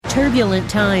Turbulent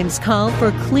times call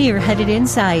for clear-headed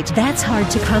insight. That's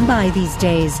hard to come by these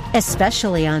days,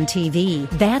 especially on TV.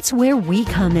 That's where we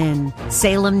come in.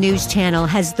 Salem News Channel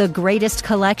has the greatest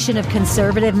collection of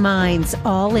conservative minds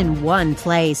all in one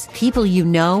place. People you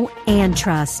know and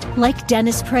trust, like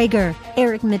Dennis Prager,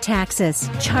 Eric Metaxas,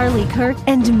 Charlie Kirk,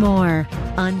 and more.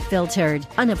 Unfiltered,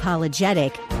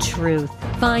 unapologetic truth.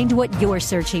 Find what you're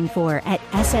searching for at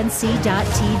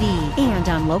snc.tv and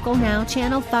on Local Now,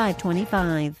 Channel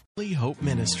 525. Hope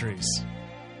Ministries.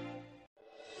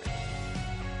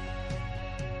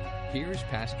 Here's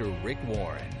Pastor Rick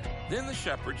Warren. Then the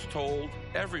shepherds told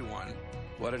everyone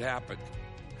what had happened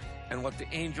and what the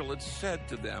angel had said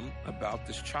to them about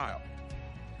this child.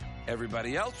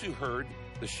 Everybody else who heard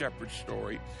the shepherd's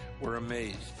story were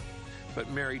amazed.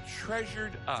 But Mary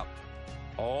treasured up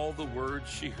all the words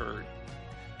she heard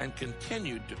and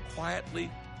continued to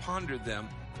quietly ponder them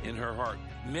in her heart.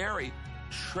 Mary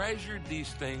treasured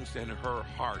these things in her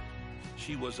heart.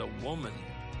 She was a woman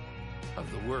of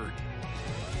the Word.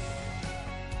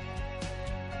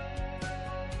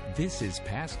 This is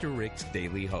Pastor Rick's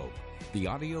Daily Hope, the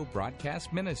audio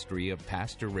broadcast ministry of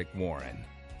Pastor Rick Warren.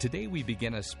 Today we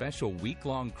begin a special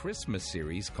week-long Christmas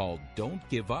series called Don't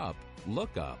Give Up,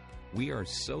 Look Up. We are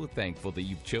so thankful that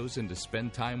you've chosen to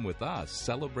spend time with us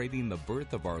celebrating the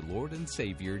birth of our Lord and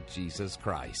Savior, Jesus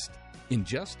Christ. In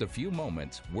just a few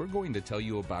moments, we're going to tell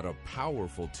you about a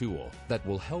powerful tool that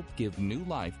will help give new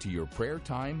life to your prayer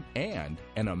time and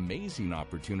an amazing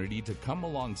opportunity to come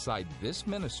alongside this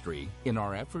ministry in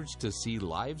our efforts to see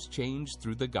lives changed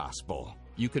through the gospel.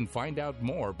 You can find out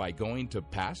more by going to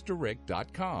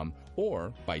PastorRick.com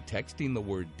or by texting the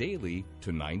word daily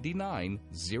to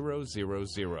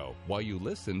 99000 while you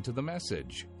listen to the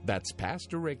message. That's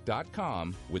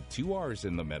PastorRick.com with 2 R's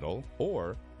in the middle,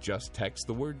 or just text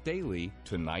the word daily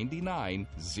to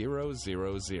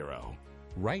 99000.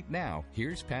 Right now,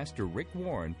 here's Pastor Rick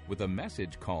Warren with a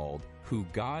message called Who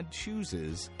God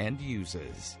Chooses and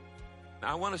Uses.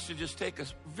 I want us to just take a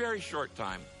very short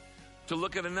time to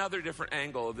look at another different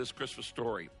angle of this Christmas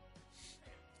story.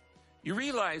 You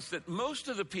realize that most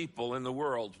of the people in the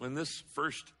world, when this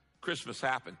first Christmas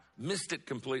happened, missed it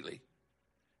completely.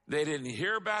 They didn't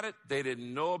hear about it. They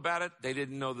didn't know about it. They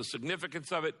didn't know the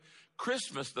significance of it.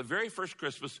 Christmas, the very first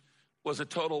Christmas, was a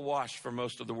total wash for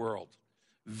most of the world.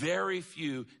 Very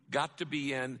few got to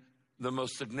be in the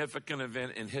most significant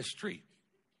event in history,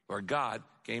 where God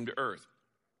came to earth.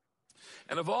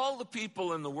 And of all the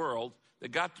people in the world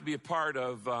that got to be a part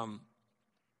of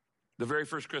the very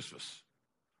first Christmas,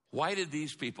 why did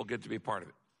these people get to be a part of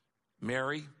it?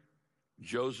 Mary,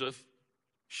 Joseph,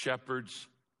 shepherds,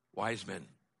 wise men.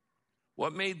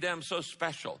 What made them so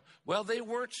special? Well, they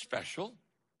weren't special.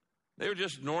 They were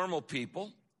just normal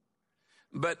people.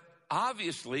 But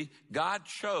obviously, God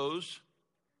chose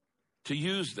to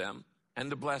use them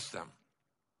and to bless them.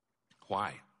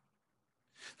 Why?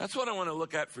 That's what I want to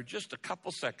look at for just a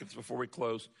couple seconds before we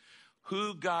close.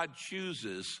 Who God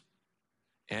chooses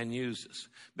and uses.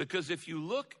 Because if you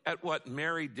look at what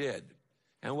Mary did,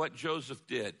 and what Joseph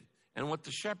did, and what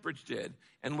the shepherds did,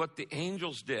 and what the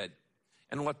angels did,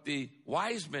 and what the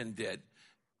wise men did,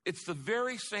 it's the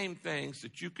very same things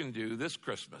that you can do this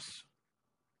Christmas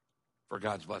for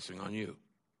God's blessing on you.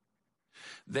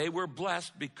 They were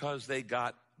blessed because they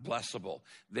got blessable.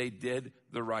 They did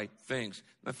the right things.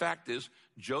 The fact is,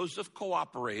 Joseph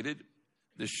cooperated,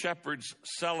 the shepherds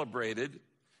celebrated,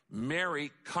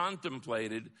 Mary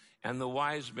contemplated, and the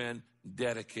wise men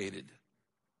dedicated.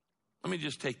 Let me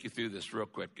just take you through this real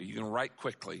quick. You can write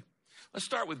quickly. Let's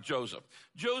start with Joseph.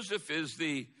 Joseph is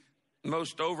the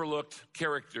most overlooked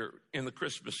character in the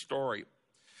Christmas story.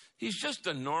 He's just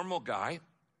a normal guy.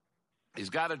 He's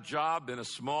got a job in a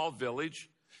small village.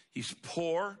 He's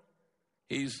poor.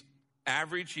 He's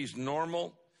average. He's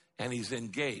normal. And he's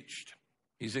engaged.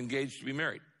 He's engaged to be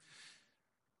married.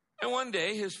 And one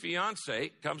day, his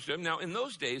fiancée comes to him. Now, in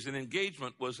those days, an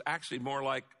engagement was actually more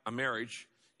like a marriage.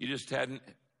 You just hadn't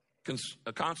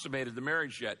consummated the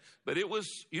marriage yet. But it was,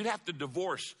 you'd have to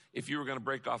divorce if you were going to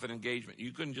break off an engagement.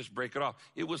 You couldn't just break it off.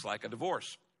 It was like a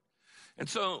divorce. And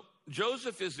so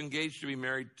Joseph is engaged to be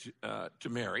married to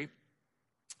Mary.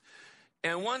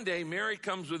 And one day, Mary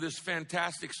comes with this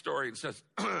fantastic story and says,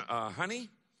 honey,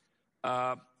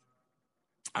 I'm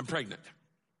pregnant.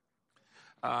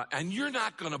 And you're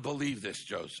not going to believe this,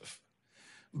 Joseph.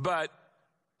 But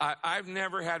I've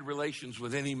never had relations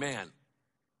with any man.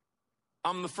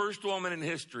 I'm the first woman in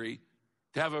history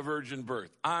to have a virgin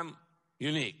birth. I'm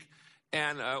unique.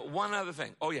 And one other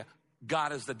thing. Oh, yeah,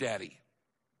 God is the daddy.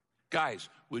 Guys,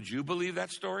 would you believe that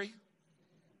story?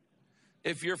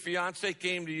 If your fiance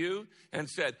came to you and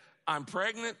said, I'm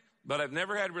pregnant, but I've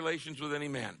never had relations with any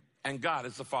man, and God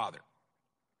is the father.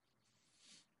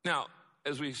 Now,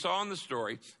 as we saw in the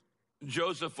story,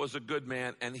 Joseph was a good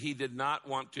man, and he did not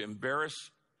want to embarrass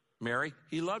Mary.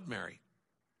 He loved Mary.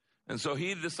 And so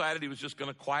he decided he was just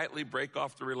going to quietly break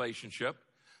off the relationship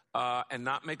and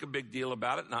not make a big deal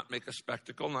about it, not make a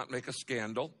spectacle, not make a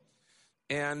scandal.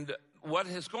 And what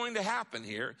is going to happen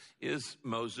here is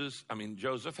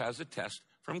Joseph has a test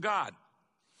from God.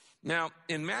 Now,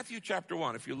 in Matthew chapter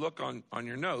 1, if you look on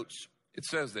your notes, it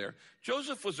says there,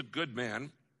 Joseph was a good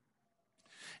man,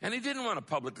 and he didn't want to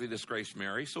publicly disgrace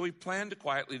Mary, so he planned to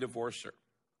quietly divorce her.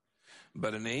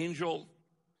 But an angel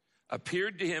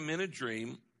appeared to him in a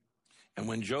dream, and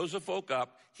when Joseph woke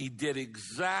up, he did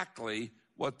exactly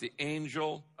what the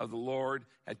angel of the Lord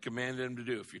had commanded him to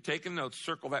do. If you're taking notes,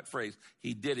 circle that phrase.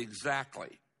 He did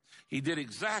exactly. He did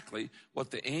exactly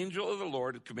what the angel of the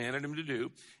Lord had commanded him to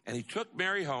do, and he took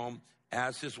Mary home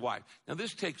as his wife. Now,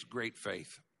 this takes great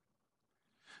faith.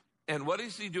 And what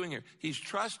is he doing here? He's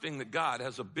trusting that God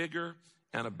has a bigger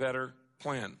and a better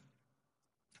plan.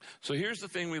 So here's the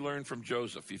thing we learned from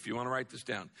Joseph, if you want to write this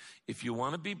down. If you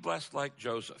want to be blessed like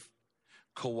Joseph,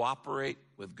 cooperate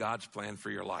with God's plan for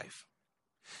your life,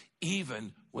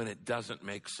 even when it doesn't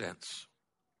make sense.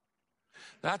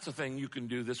 That's a thing you can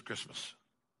do this Christmas.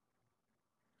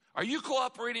 Are you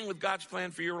cooperating with God's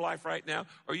plan for your life right now?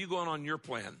 Or are you going on your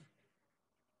plan?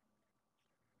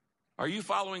 Are you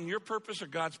following your purpose or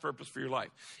God's purpose for your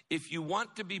life? If you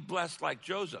want to be blessed like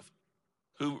Joseph,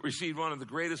 who received one of the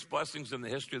greatest blessings in the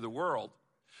history of the world,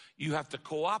 you have to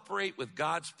cooperate with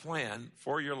God's plan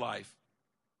for your life,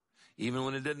 even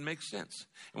when it didn't make sense.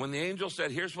 And when the angel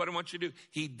said, here's what I want you to do,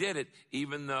 he did it,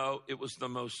 even though it was the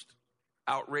most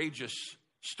outrageous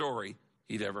story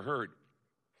he'd ever heard.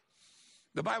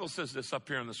 The Bible says this up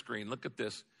here on the screen. Look at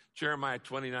this, Jeremiah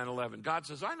 29:11. God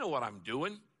says, I know what I'm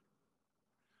doing.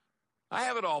 I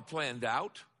have it all planned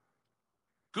out.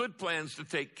 Good plans to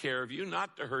take care of you,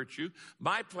 not to hurt you.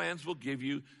 My plans will give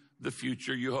you the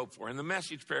future you hope for. In the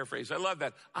Message paraphrase, I love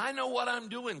that. I know what I'm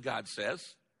doing, God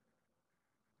says.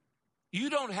 You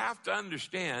don't have to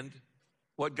understand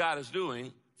what God is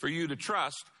doing for you to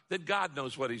trust that God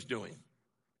knows what he's doing.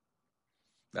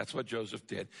 That's what Joseph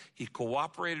did. He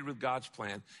cooperated with God's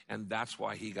plan, and that's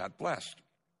why he got blessed.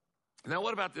 Now,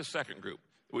 what about this second group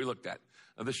that we looked at,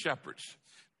 the shepherds?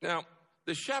 Now,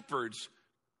 the shepherds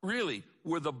really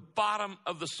were the bottom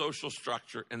of the social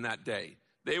structure in that day.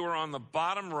 They were on the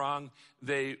bottom rung.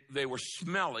 They were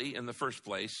smelly in the first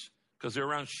place because they're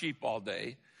around sheep all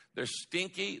day. They're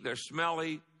stinky, they're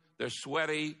smelly, they're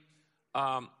sweaty,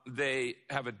 they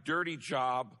have a dirty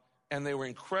job, and they were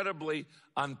incredibly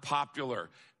unpopular.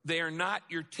 They are not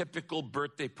your typical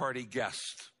birthday party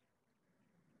guest.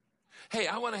 Hey,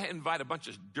 I want to invite a bunch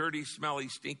of dirty, smelly,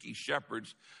 stinky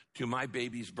shepherds to my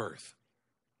baby's birth.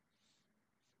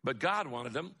 But God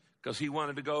wanted them because he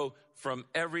wanted to go from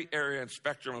every area and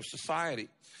spectrum of society.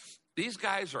 These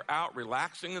guys are out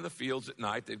relaxing in the fields at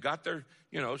night. They've got their,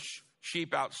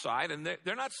 sheep outside, and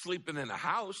they're not sleeping in a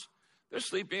house. They're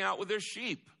sleeping out with their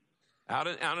sheep out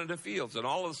in the fields. And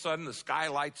all of a sudden, the sky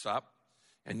lights up,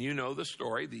 and you know the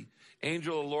story. The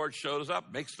angel of the Lord shows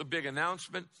up, makes the big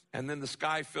announcement, and then the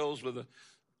sky fills with a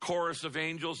chorus of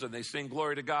angels, and they sing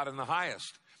glory to God in the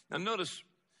highest. Now notice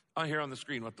here on the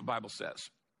screen what the Bible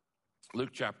says. Luke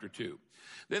chapter 2.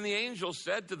 Then the angel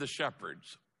said to the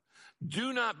shepherds,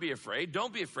 do not be afraid.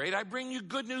 Don't be afraid. I bring you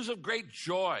good news of great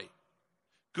joy.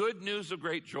 Good news of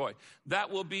great joy. That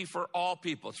will be for all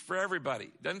people. It's for everybody.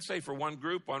 It doesn't say for one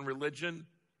group, one religion,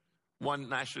 one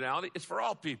nationality. It's for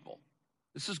all people.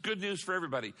 This is good news for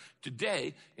everybody.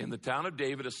 Today, in the town of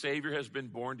David, a Savior has been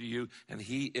born to you, and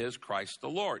he is Christ the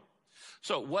Lord.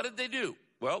 So what did they do?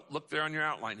 Well, look there on your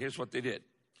outline. Here's what they did.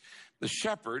 The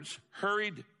shepherds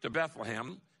hurried to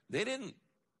Bethlehem. They didn't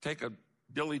take a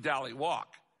dilly-dally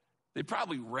walk. They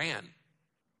probably ran.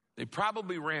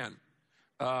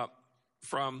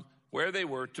 From where they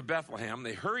were to Bethlehem.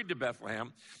 They hurried to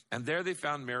Bethlehem, and there they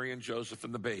found Mary and Joseph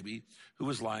and the baby who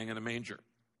was lying in a manger.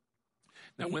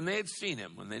 Now, when they had seen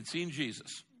him, when they'd seen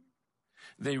Jesus,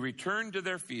 they returned to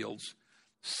their fields,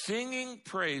 singing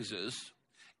praises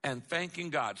and thanking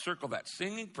God. Circle that.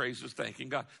 Singing praises, thanking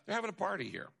God. They're having a party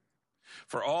here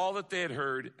for all that they had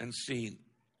heard and seen,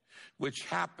 which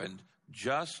happened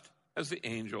just as the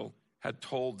angel had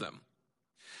told them.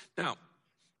 Now,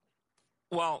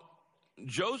 while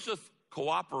Joseph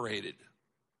cooperated,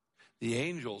 the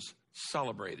angels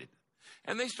celebrated.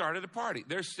 And they started a party.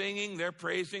 They're singing, they're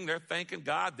praising, they're thanking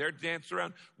God, they're dancing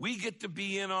around. We get to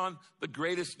be in on the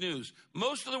greatest news.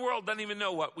 Most of the world doesn't even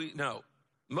know what we know.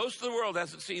 Most of the world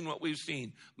hasn't seen what we've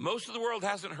seen. Most of the world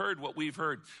hasn't heard what we've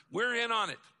heard. We're in on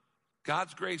it.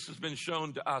 God's grace has been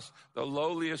shown to us, the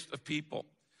lowliest of people.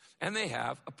 And they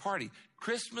have a party.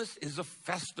 Christmas is a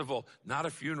festival, not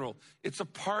a funeral. It's a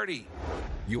party.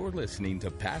 You're listening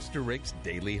to Pastor Rick's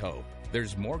Daily Hope.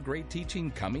 There's more great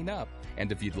teaching coming up. And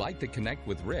if you'd like to connect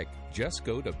with Rick, just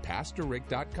go to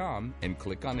PastorRick.com and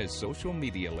click on his social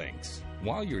media links.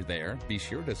 While you're there, be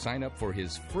sure to sign up for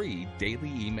his free daily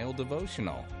email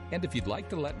devotional. And if you'd like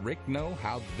to let Rick know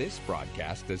how this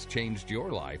broadcast has changed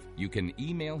your life, you can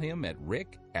email him at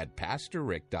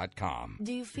rick@PastorRick.com.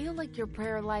 Do you feel like your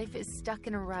prayer life is stuck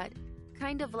in a rut?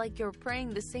 Kind of like you're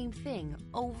praying the same thing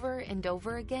over and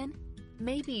over again?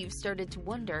 Maybe you've started to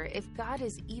wonder if God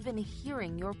is even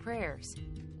hearing your prayers.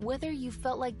 Whether you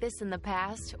felt like this in the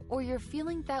past or you're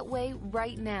feeling that way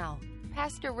right now,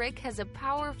 Pastor Rick has a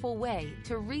powerful way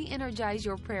to re-energize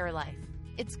your prayer life.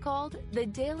 It's called the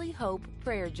Daily Hope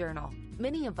Prayer Journal.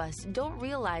 Many of us don't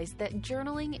realize that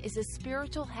journaling is a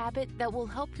spiritual habit that will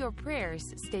help your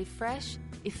prayers stay fresh,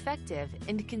 effective,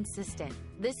 and consistent.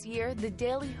 This year, the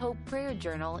Daily Hope Prayer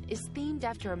Journal is themed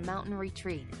after a mountain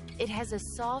retreat. It has a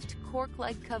soft,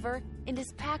 cork-like cover and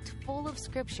is packed full of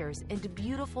scriptures and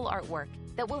beautiful artwork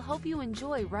that will help you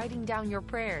enjoy writing down your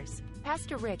prayers.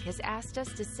 Pastor Rick has asked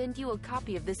us to send you a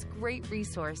copy of this great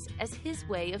resource as his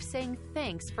way of saying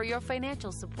thanks for your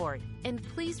financial support. And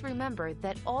please remember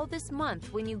that all this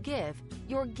month when you give,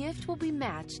 your gift will be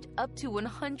matched up to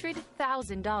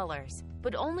 $100,000,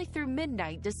 but only through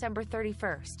midnight, December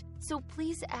 31st. So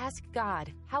please ask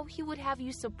God how He would have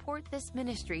you support this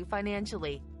ministry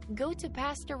financially. Go to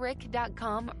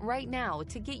PastorRick.com right now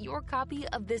to get your copy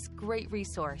of this great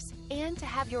resource and to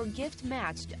have your gift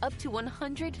matched up to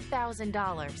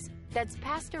 $100,000. That's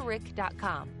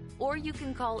PastorRick.com. Or you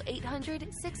can call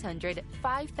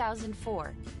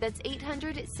 800-600-5004. That's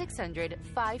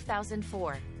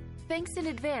 800-600-5004. Thanks in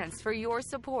advance for your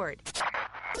support.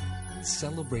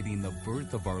 Celebrating the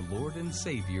birth of our Lord and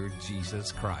Savior,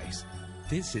 Jesus Christ.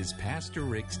 This is Pastor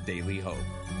Rick's Daily Hope.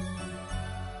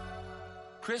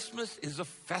 Christmas is a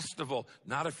festival,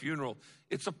 not a funeral.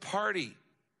 It's a party.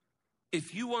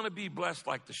 If you want to be blessed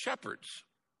like the shepherds,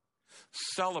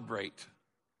 celebrate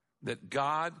that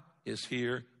God is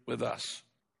here with us.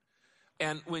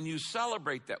 And when you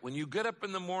celebrate that, when you get up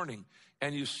in the morning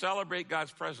and you celebrate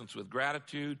God's presence with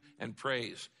gratitude and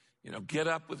praise, get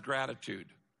up with gratitude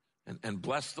and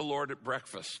bless the Lord at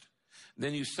breakfast.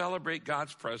 Then you celebrate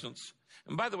God's presence.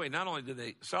 And by the way, not only did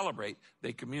they celebrate,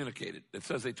 they communicated. It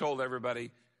says they told everybody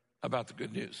about the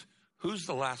good news. Who's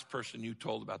the last person you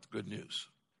told about the good news?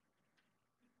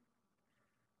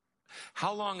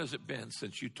 How long has it been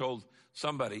since you told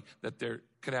somebody that they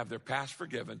could have their past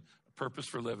forgiven, a purpose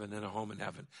for living, and a home in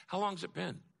heaven? How long has it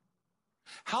been?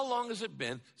 How long has it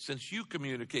been since you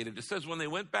communicated? It says when they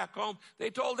went back home,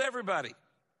 they told everybody.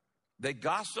 They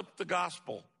gossiped the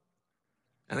gospel.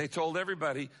 And they told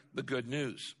everybody the good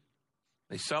news.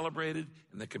 They celebrated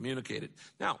and they communicated.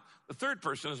 Now, the third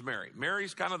person is Mary.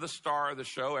 Mary's kind of the star of the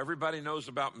show. Everybody knows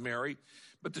about Mary.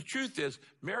 But the truth is,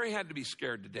 Mary had to be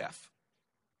scared to death.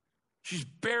 She's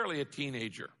barely a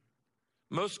teenager.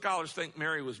 Most scholars think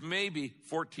Mary was maybe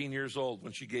 14 years old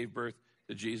when she gave birth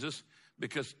to Jesus,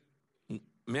 because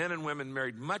men and women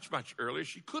married much, much earlier.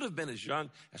 She could have been as young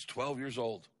as 12 years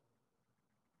old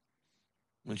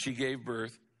when she gave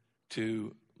birth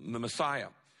to the Messiah.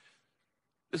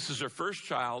 This is her first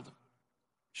child.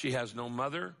 She has no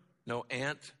mother, no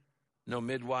aunt, no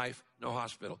midwife, no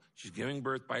hospital. She's giving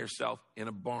birth by herself in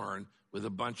a barn with a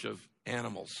bunch of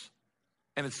animals.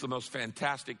 And it's the most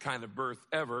fantastic kind of birth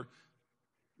ever,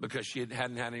 because she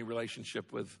hadn't had any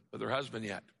relationship with her husband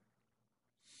yet.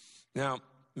 Now,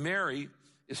 Mary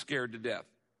is scared to death.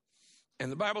 And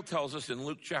the Bible tells us in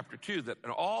Luke chapter 2 that in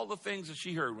all the things that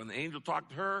she heard, when the angel talked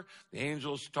to her, the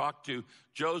angels talked to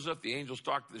Joseph, the angels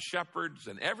talked to the shepherds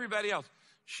and everybody else,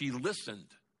 she listened.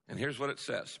 And here's what it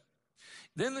says.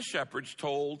 Then the shepherds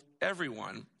told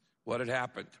everyone what had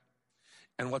happened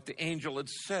and what the angel had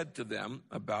said to them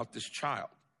about this child.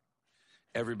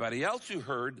 Everybody else who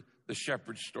heard the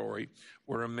shepherd's story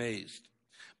were amazed.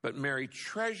 But Mary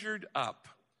treasured up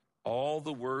all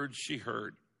the words she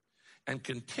heard and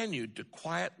continued to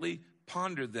quietly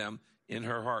ponder them in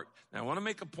her heart. Now, I want to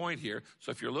make a point here.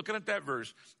 So if you're looking at that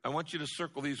verse, I want you to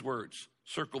circle these words.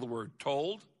 Circle the word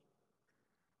told.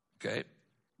 Okay.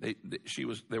 They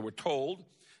were told.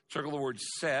 Circle the word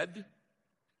said.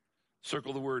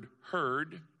 Circle the word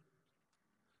heard.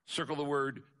 Circle the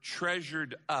word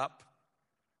treasured up.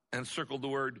 And circle the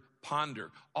word ponder.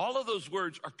 All of those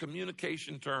words are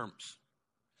communication terms.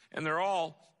 And they're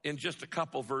all in just a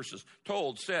couple verses.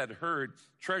 Told, said, heard,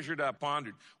 treasured up,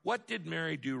 pondered. What did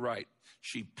Mary do right?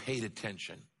 She paid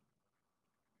attention.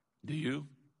 Do you?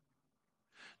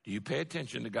 Do you pay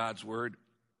attention to God's word?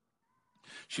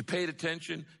 She paid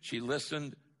attention, she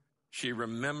listened, she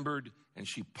remembered, and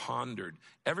she pondered.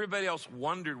 Everybody else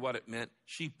wondered what it meant.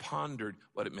 She pondered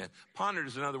what it meant. Pondered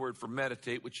is another word for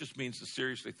meditate, which just means to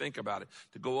seriously think about it,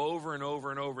 to go over and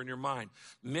over and over in your mind.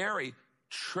 Mary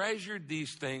treasured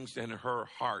these things in her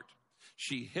heart.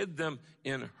 She hid them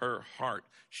in her heart.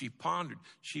 She pondered.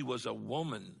 She was a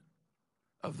woman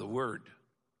of the word.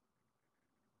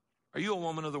 Are you a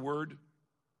woman of the word?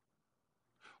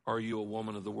 Or are you a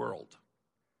woman of the world?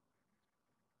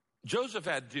 Joseph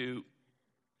had to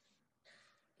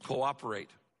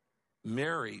cooperate.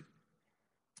 Mary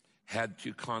had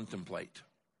to contemplate.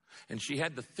 And she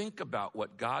had to think about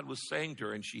what God was saying to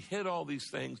her. And she hid all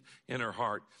these things in her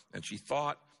heart. And she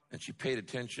thought, and she paid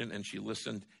attention, and she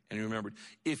listened, and remembered.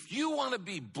 If you want to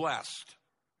be blessed,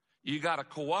 you got to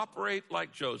cooperate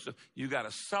like Joseph. You got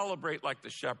to celebrate like the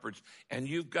shepherds. And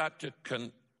you've got to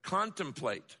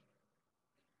contemplate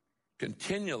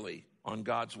continually on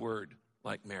God's word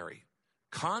like Mary.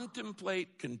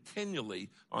 Contemplate continually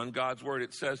on God's word.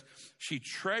 It says she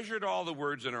treasured all the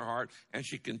words in her heart, and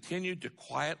she continued to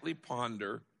quietly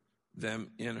ponder them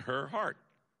in her heart.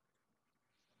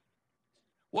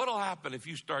 What'll happen if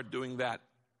you start doing that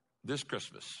this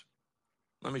Christmas?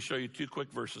 Let me show you two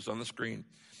quick verses on the screen.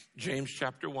 James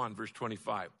chapter 1, verse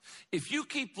 25. If you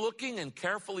keep looking and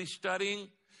carefully studying,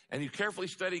 and you carefully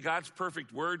study God's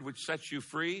perfect word, which sets you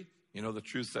free, you know, the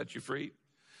truth sets you free.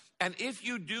 And if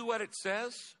you do what it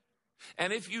says,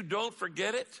 and if you don't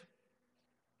forget it,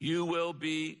 you will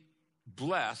be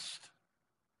blessed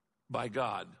by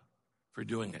God for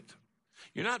doing it.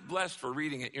 You're not blessed for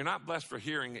reading it. You're not blessed for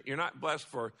hearing it. You're not blessed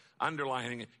for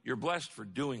underlining it. You're blessed for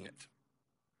doing it.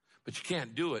 But you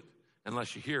can't do it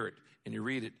unless you hear it and you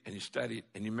read it and you study it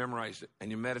and you memorize it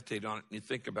and you meditate on it and you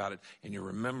think about it and you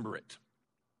remember it.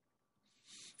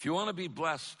 If you want to be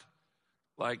blessed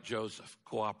like Joseph,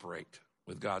 cooperate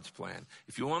with God's plan.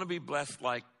 If you want to be blessed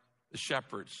like the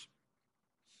shepherds,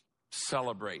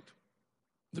 celebrate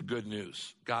the good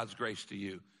news, God's grace to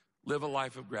you. Live a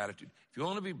life of gratitude. If you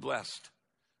want to be blessed,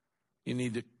 you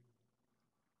need to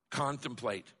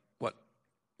contemplate what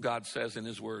God says in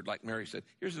his word, like Mary said.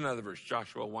 Here's another verse,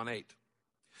 Joshua 1:8.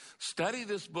 Study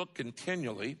this book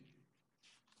continually,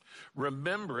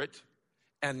 remember it,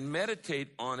 and meditate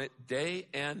on it day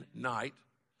and night,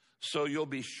 so you'll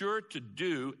be sure to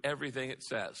do everything it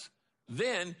says.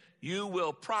 Then you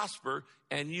will prosper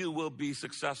and you will be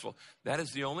successful. That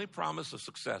is the only promise of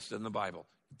success in the Bible.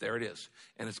 There it is.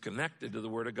 And it's connected to the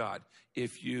Word of God.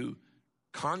 If you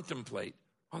contemplate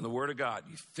on the Word of God,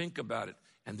 you think about it,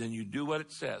 and then you do what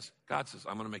it says. God says,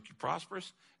 I'm going to make you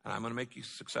prosperous and I'm going to make you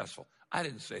successful. I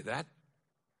didn't say that.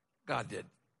 God did.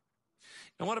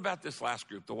 And what about this last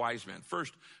group, the wise men?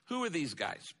 First, who are these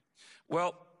guys?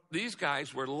 Well, these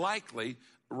guys were likely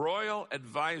royal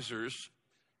advisors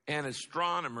and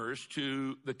astronomers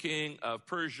to the king of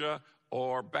Persia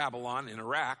or Babylon in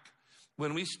Iraq.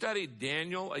 When we studied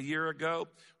Daniel a year ago,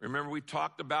 remember we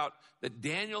talked about that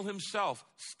Daniel himself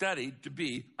studied to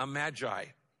be a magi.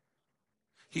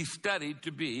 He studied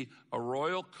to be a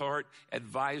royal court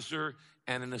advisor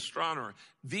and an astronomer.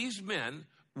 These men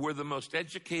were the most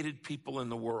educated people in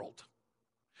the world.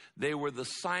 They were the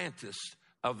scientists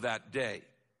of that day.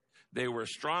 They were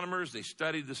astronomers. They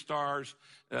studied the stars.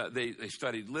 They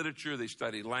studied literature. They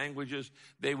studied languages.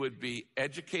 They would be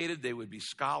educated. They would be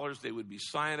scholars. They would be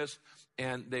scientists.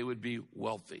 And they would be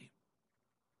wealthy.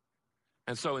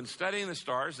 And so in studying the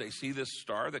stars, they see this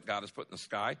star that God has put in the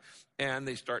sky. And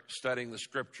they start studying the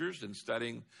scriptures and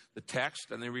studying the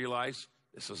text. And they realize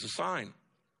this is a sign.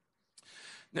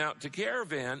 Now, to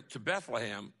caravan to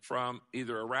Bethlehem from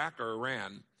either Iraq or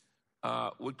Iran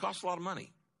would cost a lot of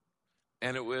money.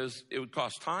 And it would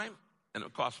cost time and it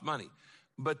would cost money.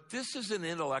 But this is an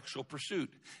intellectual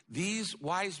pursuit. These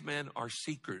wise men are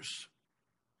seekers.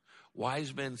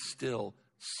 Wise men still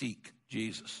seek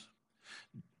Jesus.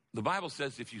 The Bible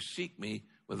says, if you seek me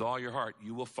with all your heart,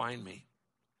 you will find me.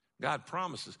 God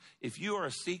promises. If you are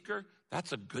a seeker,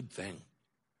 that's a good thing.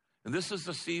 And this is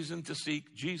the season to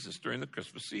seek Jesus during the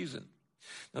Christmas season.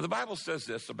 Now, the Bible says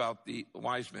this about the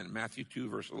wise men, Matthew 2,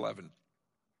 verse 11.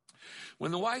 When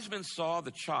the wise men saw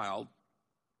the child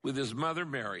with his mother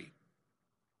Mary,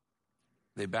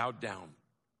 they bowed down.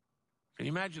 Can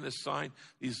you imagine this sign?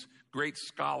 These great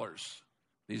scholars,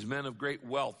 these men of great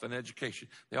wealth and education,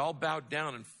 they all bowed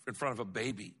down in front of a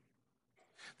baby.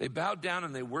 They bowed down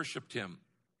and they worshiped him.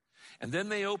 And then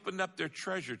they opened up their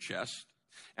treasure chest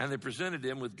and they presented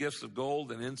him with gifts of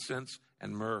gold and incense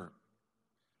and myrrh.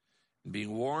 And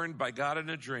being warned by God in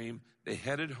a dream, they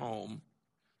headed home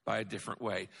by a different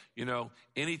way. You know,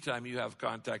 anytime you have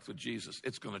contact with Jesus,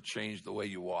 it's going to change the way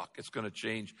you walk. It's going to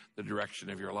change the direction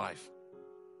of your life.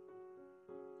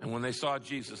 And when they saw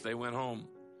Jesus, they went home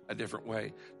a different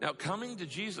way. Now, coming to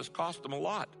Jesus cost them a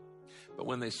lot. But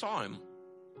when they saw him,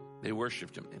 they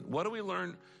worshiped him. And what do we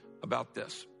learn about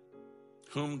this?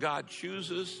 Whom God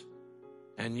chooses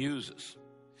and uses.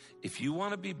 If you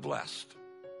want to be blessed,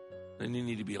 then you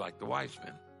need to be like the wise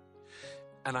men.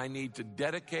 And I need to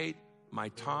dedicate my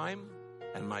time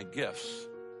and my gifts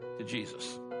to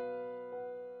Jesus.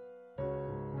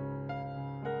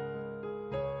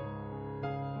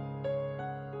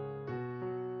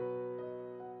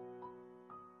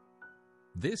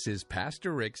 This is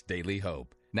Pastor Rick's Daily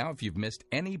Hope. Now, if you've missed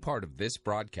any part of this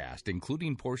broadcast,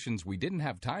 including portions we didn't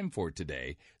have time for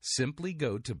today, simply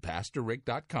go to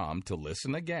PastorRick.com to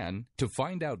listen again, to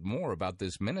find out more about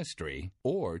this ministry,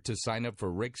 or to sign up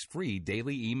for Rick's free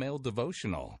daily email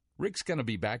devotional. Rick's going to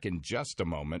be back in just a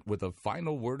moment with a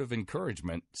final word of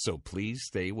encouragement, so please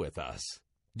stay with us.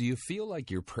 Do you feel like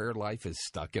your prayer life is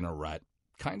stuck in a rut?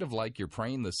 Kind of like you're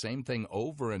praying the same thing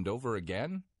over and over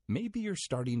again? Maybe you're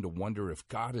starting to wonder if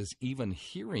God is even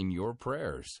hearing your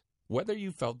prayers. Whether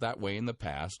you felt that way in the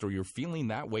past or you're feeling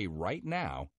that way right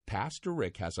now, Pastor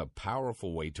Rick has a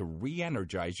powerful way to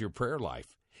re-energize your prayer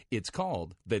life. It's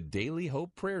called the Daily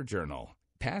Hope Prayer Journal.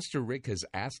 Pastor Rick has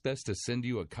asked us to send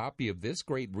you a copy of this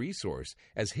great resource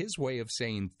as his way of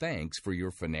saying thanks for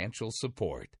your financial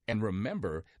support. And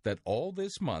remember that all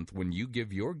this month when you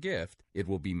give your gift, it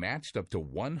will be matched up to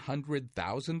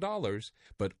 $100,000,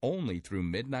 but only through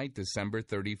midnight December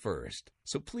 31st.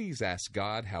 So please ask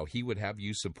God how he would have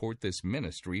you support this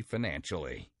ministry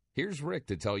financially. Here's Rick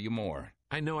to tell you more.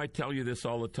 I know I tell you this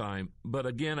all the time, but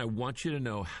again, I want you to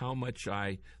know how much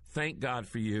I thank God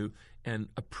for you and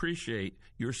appreciate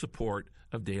your support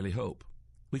of Daily Hope.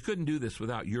 We couldn't do this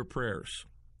without your prayers,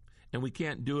 and we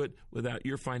can't do it without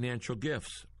your financial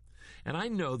gifts. And I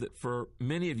know that for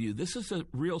many of you, this is a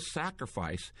real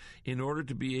sacrifice in order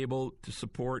to be able to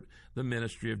support the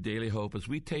ministry of Daily Hope as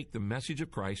we take the message of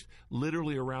Christ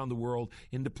literally around the world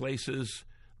into places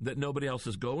that nobody else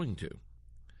is going to.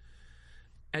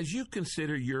 As you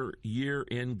consider your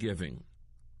year-end giving,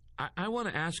 I want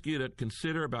to ask you to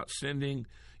consider about sending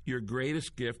your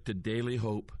greatest gift to Daily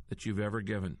Hope that you've ever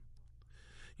given.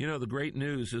 You know, the great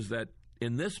news is that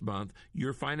in this month,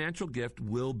 your financial gift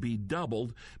will be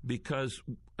doubled because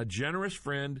a generous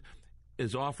friend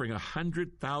is offering a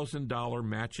 $100,000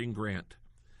 matching grant.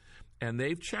 And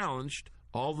they've challenged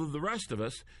all of the rest of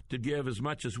us to give as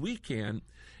much as we can,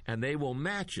 and they will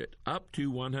match it up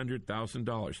to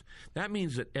 $100,000. That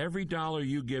means that every dollar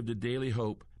you give to Daily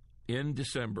Hope in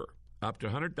December, up to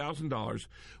 $100,000,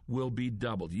 will be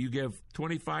doubled. You give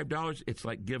 $25, it's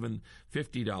like giving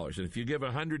 $50. And if you give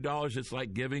 $100, it's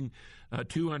like giving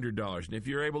 $200. And if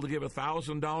you're able to give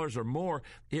 $1,000 or more,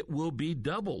 it will be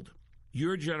doubled.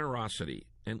 Your generosity,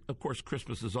 and of course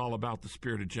Christmas is all about the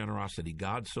spirit of generosity.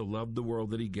 God so loved the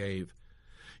world that he gave.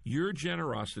 Your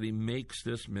generosity makes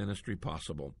this ministry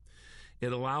possible.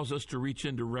 It allows us to reach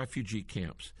into refugee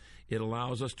camps. It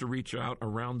allows us to reach out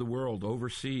around the world,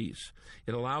 overseas.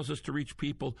 It allows us to reach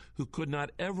people who could not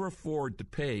ever afford to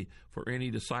pay for any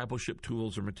discipleship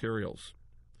tools or materials.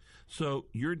 So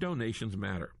your donations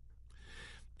matter.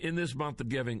 In this month of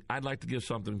giving, I'd like to give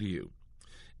something to you.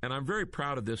 And I'm very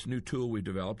proud of this new tool we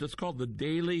developed. It's called the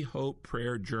Daily Hope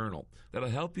Prayer Journal. That'll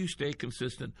help you stay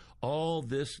consistent all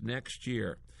this next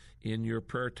year in your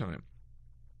prayer time.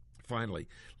 Finally,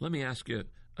 let me ask you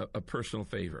a personal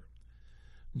favor.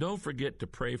 Don't forget to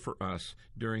pray for us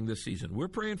during this season. We're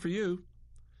praying for you.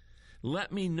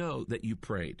 Let me know that you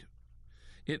prayed.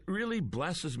 It really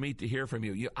blesses me to hear from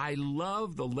you. I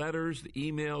love the letters, the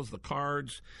emails, the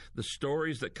cards, the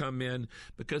stories that come in,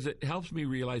 because it helps me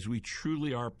realize we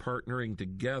truly are partnering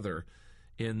together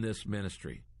in this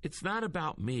ministry. It's not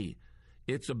about me.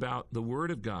 It's about the Word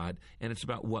of God, and it's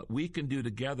about what we can do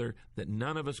together that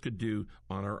none of us could do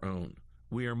on our own.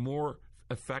 We are more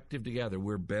effective together.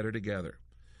 We're better together.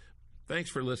 Thanks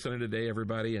for listening today,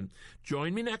 everybody, and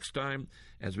join me next time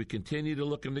as we continue to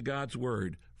look into God's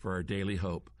Word for our daily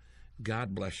hope.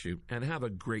 God bless you, and have a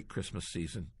great Christmas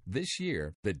season. This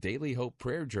year, the Daily Hope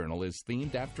Prayer Journal is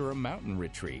themed after a mountain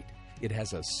retreat. It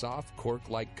has a soft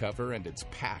cork-like cover and it's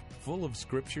packed full of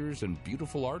scriptures and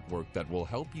beautiful artwork that will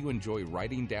help you enjoy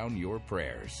writing down your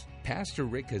prayers. Pastor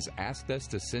Rick has asked us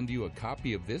to send you a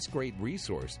copy of this great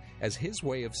resource as his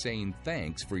way of saying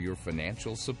thanks for your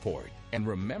financial support. And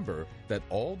remember that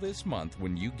all this month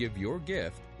when you give your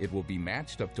gift, it will be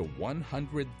matched up to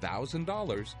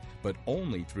 $100,000, but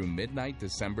only through midnight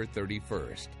December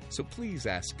 31st. So please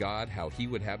ask God how He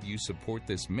would have you support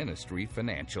this ministry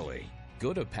financially.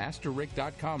 Go to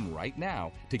PastorRick.com right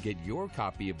now to get your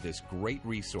copy of this great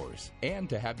resource and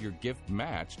to have your gift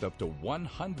matched up to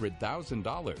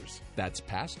 $100,000. That's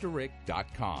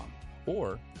PastorRick.com.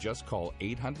 Or just call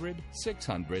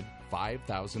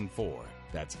 800-600-5004.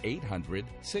 That's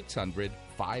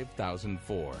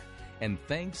 800-600-5004. And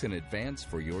thanks in advance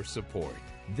for your support.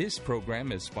 This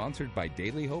program is sponsored by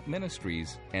Daily Hope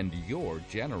Ministries and your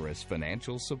generous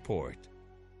financial support.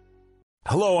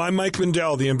 Hello, I'm Mike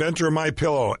Lindell, the inventor of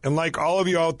MyPillow, and like all of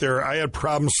you out there, I had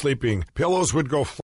problems sleeping. Pillows would go